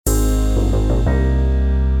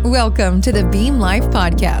Welcome to the Beam Life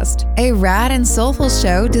Podcast, a rad and soulful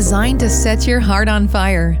show designed to set your heart on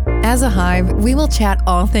fire. As a hive, we will chat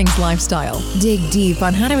all things lifestyle, dig deep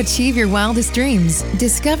on how to achieve your wildest dreams,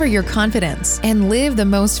 discover your confidence, and live the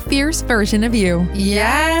most fierce version of you.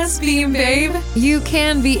 Yes, Beam Babe! You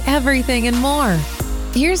can be everything and more.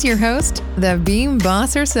 Here's your host, the Beam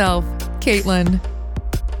Boss herself, Caitlin.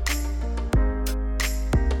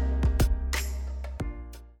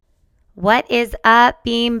 What is up,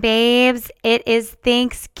 Beam Babes? It is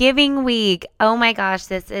Thanksgiving week. Oh my gosh,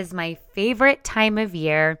 this is my favorite time of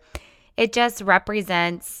year. It just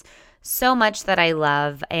represents so much that I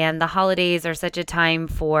love, and the holidays are such a time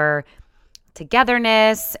for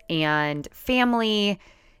togetherness and family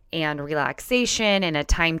and relaxation and a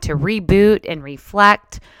time to reboot and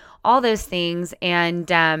reflect, all those things.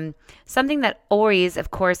 And something that always,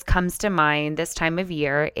 of course, comes to mind this time of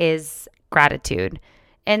year is gratitude.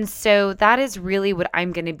 And so that is really what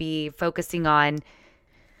I'm going to be focusing on.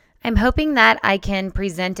 I'm hoping that I can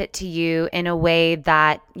present it to you in a way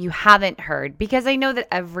that you haven't heard, because I know that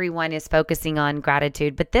everyone is focusing on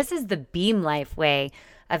gratitude, but this is the Beam Life way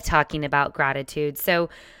of talking about gratitude. So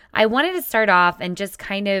I wanted to start off and just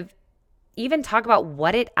kind of even talk about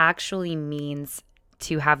what it actually means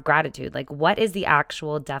to have gratitude. Like, what is the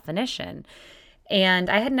actual definition?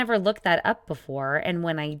 And I had never looked that up before. And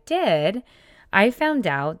when I did, I found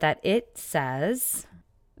out that it says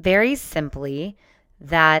very simply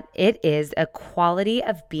that it is a quality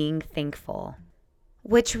of being thankful,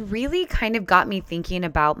 which really kind of got me thinking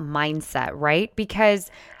about mindset, right? Because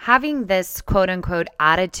having this quote unquote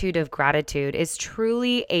attitude of gratitude is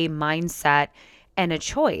truly a mindset and a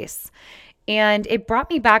choice. And it brought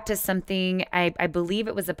me back to something, I believe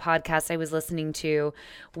it was a podcast I was listening to,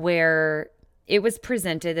 where it was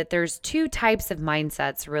presented that there's two types of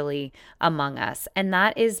mindsets really among us. And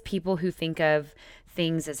that is people who think of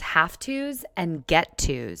things as have tos and get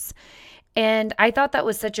tos. And I thought that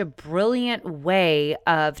was such a brilliant way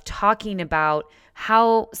of talking about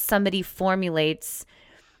how somebody formulates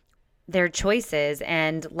their choices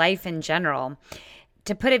and life in general.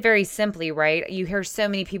 To put it very simply, right? You hear so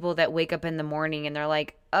many people that wake up in the morning and they're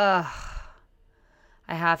like, ugh,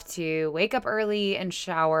 I have to wake up early and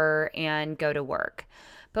shower and go to work.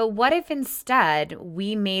 But what if instead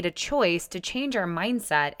we made a choice to change our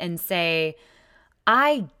mindset and say,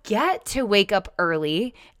 I get to wake up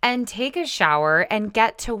early and take a shower and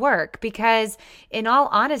get to work? Because in all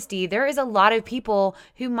honesty, there is a lot of people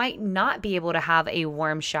who might not be able to have a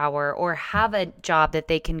warm shower or have a job that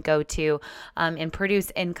they can go to and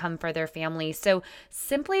produce income for their family. So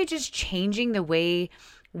simply just changing the way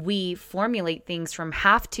we formulate things from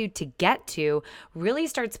have to get to really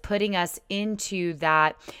starts putting us into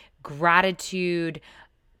that gratitude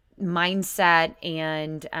mindset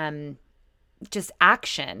and just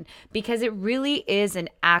action, because it really is an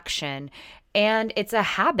action and it's a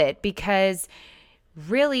habit, because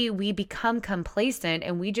really we become complacent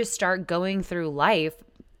and we just start going through life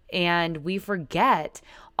and we forget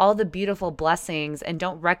all the beautiful blessings and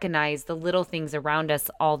don't recognize the little things around us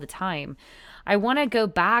all the time. I want to go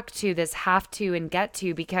back to this have to and get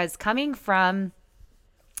to, because coming from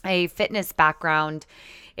a fitness background,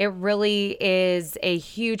 it really is a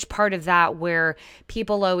huge part of that, where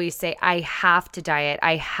people always say, I have to diet,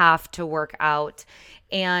 I have to work out.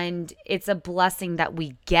 And it's a blessing that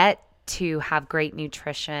we get to have great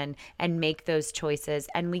nutrition and make those choices,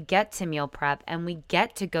 and we get to meal prep, and we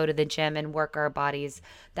get to go to the gym and work our bodies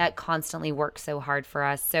that constantly work so hard for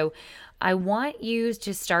us. So I want you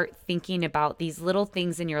to start thinking about these little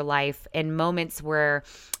things in your life and moments where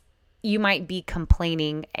you might be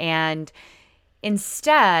complaining, and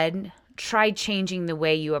instead try changing the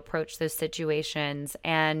way you approach those situations,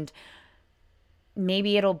 and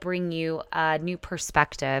maybe it'll bring you a new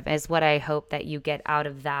perspective, is what I hope that you get out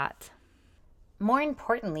of that. More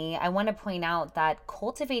importantly, I want to point out that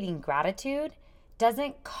cultivating gratitude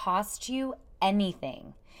doesn't cost you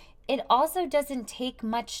anything. It also doesn't take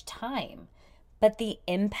much time, but the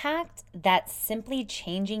impact that simply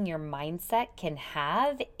changing your mindset can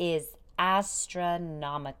have is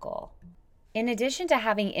astronomical. In addition to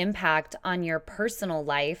having impact on your personal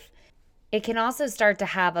life, it can also start to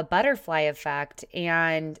have a butterfly effect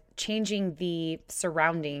and changing the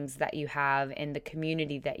surroundings that you have and the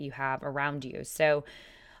community that you have around you. So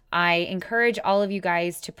I encourage all of you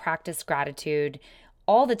guys to practice gratitude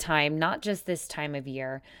all the time, not just this time of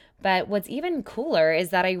year. But what's even cooler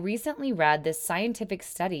is that I recently read this scientific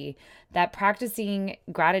study that practicing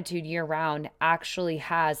gratitude year-round actually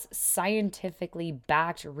has scientifically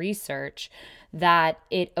backed research that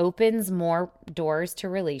it opens more doors to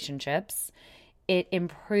relationships, it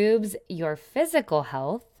improves your physical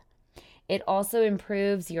health, It also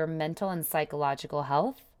improves your mental and psychological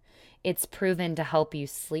health. It's proven to help you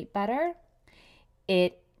sleep better.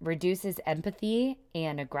 It reduces empathy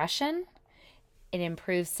and aggression. It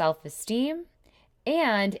improves self-esteem,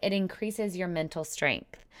 and it increases your mental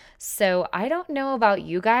strength. So I don't know about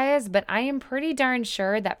you guys, but I am pretty darn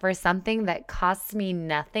sure that for something that costs me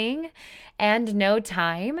nothing and no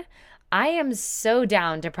time, I am so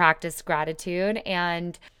down to practice gratitude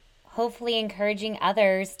and hopefully encouraging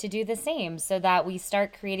others to do the same so that we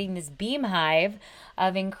start creating this beam hive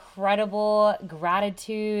of incredible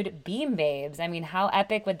gratitude beam babes. I mean, how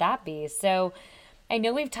epic would that be? So I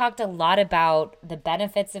know we've talked a lot about the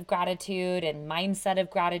benefits of gratitude and mindset of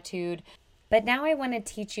gratitude, but now I want to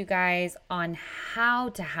teach you guys on how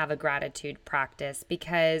to have a gratitude practice,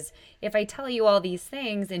 because if I tell you all these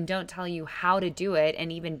things and don't tell you how to do it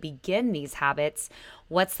and even begin these habits,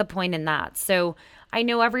 what's the point in that? So I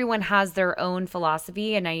know everyone has their own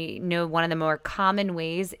philosophy, and I know one of the more common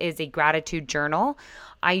ways is a gratitude journal.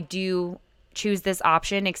 I do choose this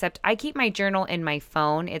option, except I keep my journal in my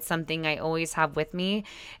phone. It's something I always have with me,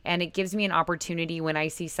 and it gives me an opportunity when I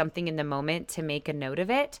see something in the moment to make a note of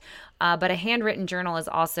it. But a handwritten journal is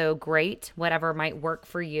also great, whatever might work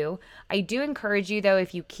for you. I do encourage you, though,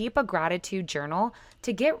 if you keep a gratitude journal,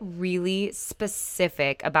 to get really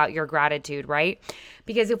specific about your gratitude, right?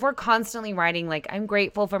 Because if we're constantly writing like, I'm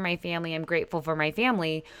grateful for my family, I'm grateful for my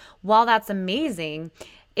family, while that's amazing,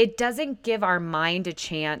 it doesn't give our mind a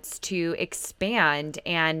chance to expand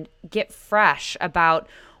and get fresh about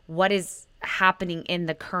what is happening in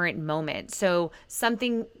the current moment. So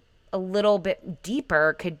something a little bit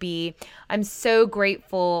deeper could be, I'm so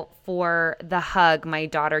grateful for the hug my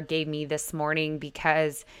daughter gave me this morning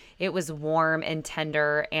because it was warm and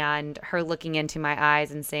tender, and her looking into my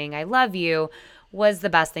eyes and saying, I love you, was the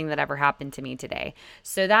best thing that ever happened to me today.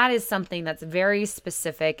 So that is something that's very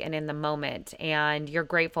specific and in the moment, and you're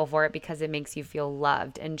grateful for it because it makes you feel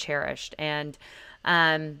loved and cherished. And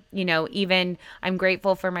even I'm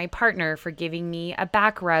grateful for my partner for giving me a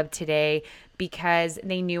back rub today because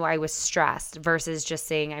they knew I was stressed, versus just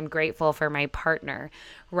saying I'm grateful for my partner,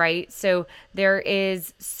 right? So there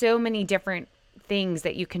is so many different things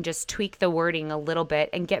that you can just tweak the wording a little bit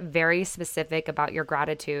and get very specific about your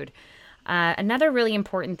gratitude. Another really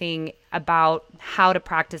important thing about how to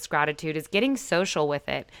practice gratitude is getting social with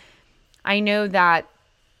it. I know that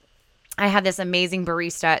I have this amazing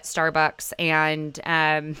barista at Starbucks,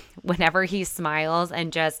 and whenever he smiles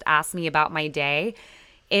and just asks me about my day,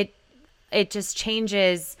 it just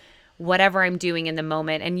changes whatever I'm doing in the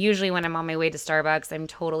moment. And usually when I'm on my way to Starbucks, I'm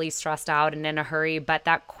totally stressed out and in a hurry. But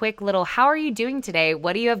that quick little, how are you doing today?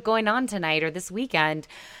 What do you have going on tonight or this weekend?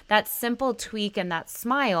 That simple tweak and that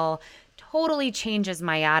smile totally changes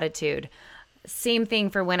my attitude. Same thing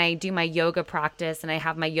for when I do my yoga practice and I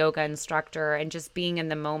have my yoga instructor, and just being in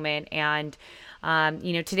the moment. And,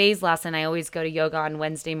 today's lesson, I always go to yoga on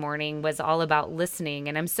Wednesday morning, was all about listening.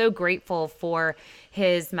 And I'm so grateful for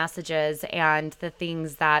his messages and the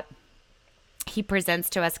things that he presents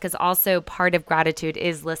to us, because also part of gratitude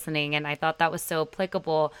is listening. And I thought that was so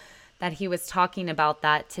applicable that he was talking about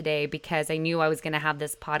that today, because I knew I was going to have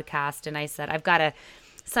this podcast. And I said, I've got to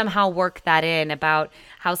somehow work that in, about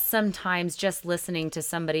how sometimes just listening to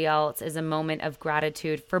somebody else is a moment of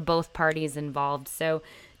gratitude for both parties involved. So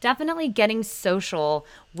definitely getting social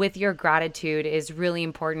with your gratitude is really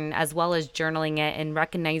important, as well as journaling it and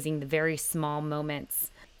recognizing the very small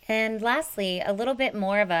moments. And lastly, a little bit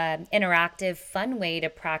more of an interactive, fun way to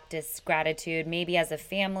practice gratitude, maybe as a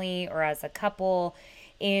family or as a couple,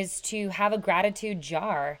 is to have a gratitude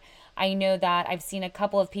jar. I know that I've seen a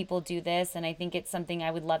couple of people do this, and I think it's something I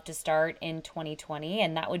would love to start in 2020.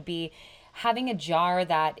 And that would be having a jar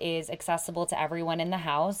that is accessible to everyone in the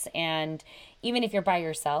house. And even if you're by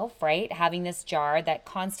yourself, right, having this jar that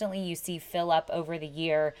constantly you see fill up over the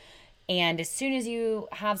year. And as soon as you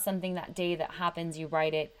have something that day that happens, you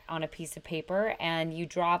write it on a piece of paper and you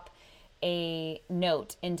drop a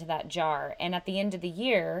note into that jar. And at the end of the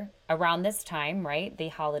year, around this time, right, the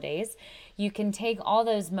holidays, you can take all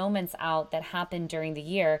those moments out that happened during the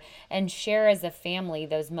year and share as a family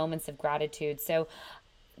those moments of gratitude. So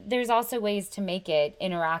there's also ways to make it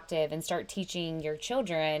interactive and start teaching your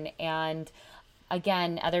children and,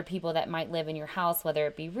 again, other people that might live in your house, whether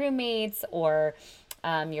it be roommates or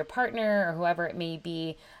your partner or whoever it may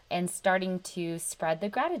be, and starting to spread the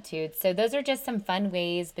gratitude. So those are just some fun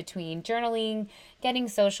ways between journaling, getting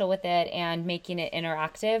social with it, and making it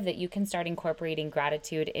interactive that you can start incorporating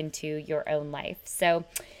gratitude into your own life. So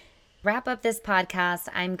wrap up this podcast,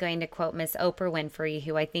 I'm going to quote Miss Oprah Winfrey,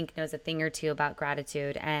 who I think knows a thing or two about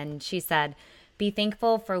gratitude. And she said, "Be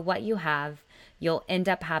thankful for what you have. you'll end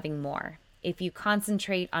up having more. If you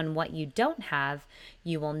concentrate on what you don't have,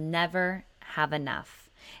 you will never have enough.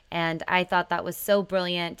 And I thought that was so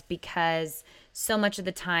brilliant because so much of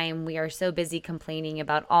the time we are so busy complaining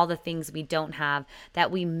about all the things we don't have that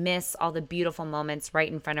we miss all the beautiful moments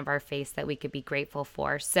right in front of our face that we could be grateful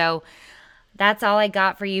for. So that's all I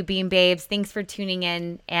got for you, Beam Babes. Thanks for tuning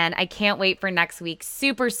in, and I can't wait for next week's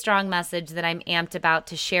super strong message that I'm amped about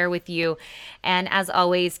to share with you. And as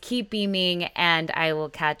always, keep beaming, and I will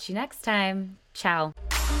catch you next time. Ciao.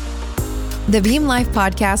 The Beam Life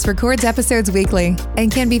podcast records episodes weekly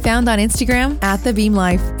and can be found on Instagram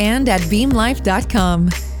 @TheBeamLife and at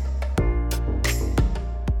BeamLife.com.